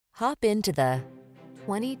Hop into the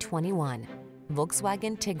 2021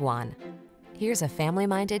 Volkswagen Tiguan. Here's a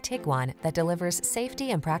family-minded Tiguan that delivers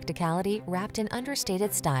safety and practicality wrapped in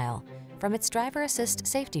understated style. From its driver assist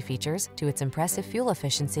safety features to its impressive fuel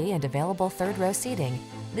efficiency and available third-row seating,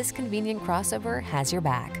 this convenient crossover has your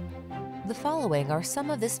back. The following are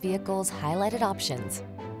some of this vehicle's highlighted options: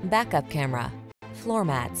 backup camera, floor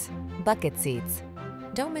mats, bucket seats.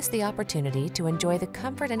 Don't miss the opportunity to enjoy the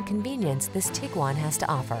comfort and convenience this Tiguan has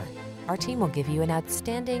to offer. Our team will give you an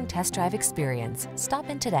outstanding test drive experience. Stop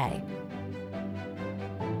in today.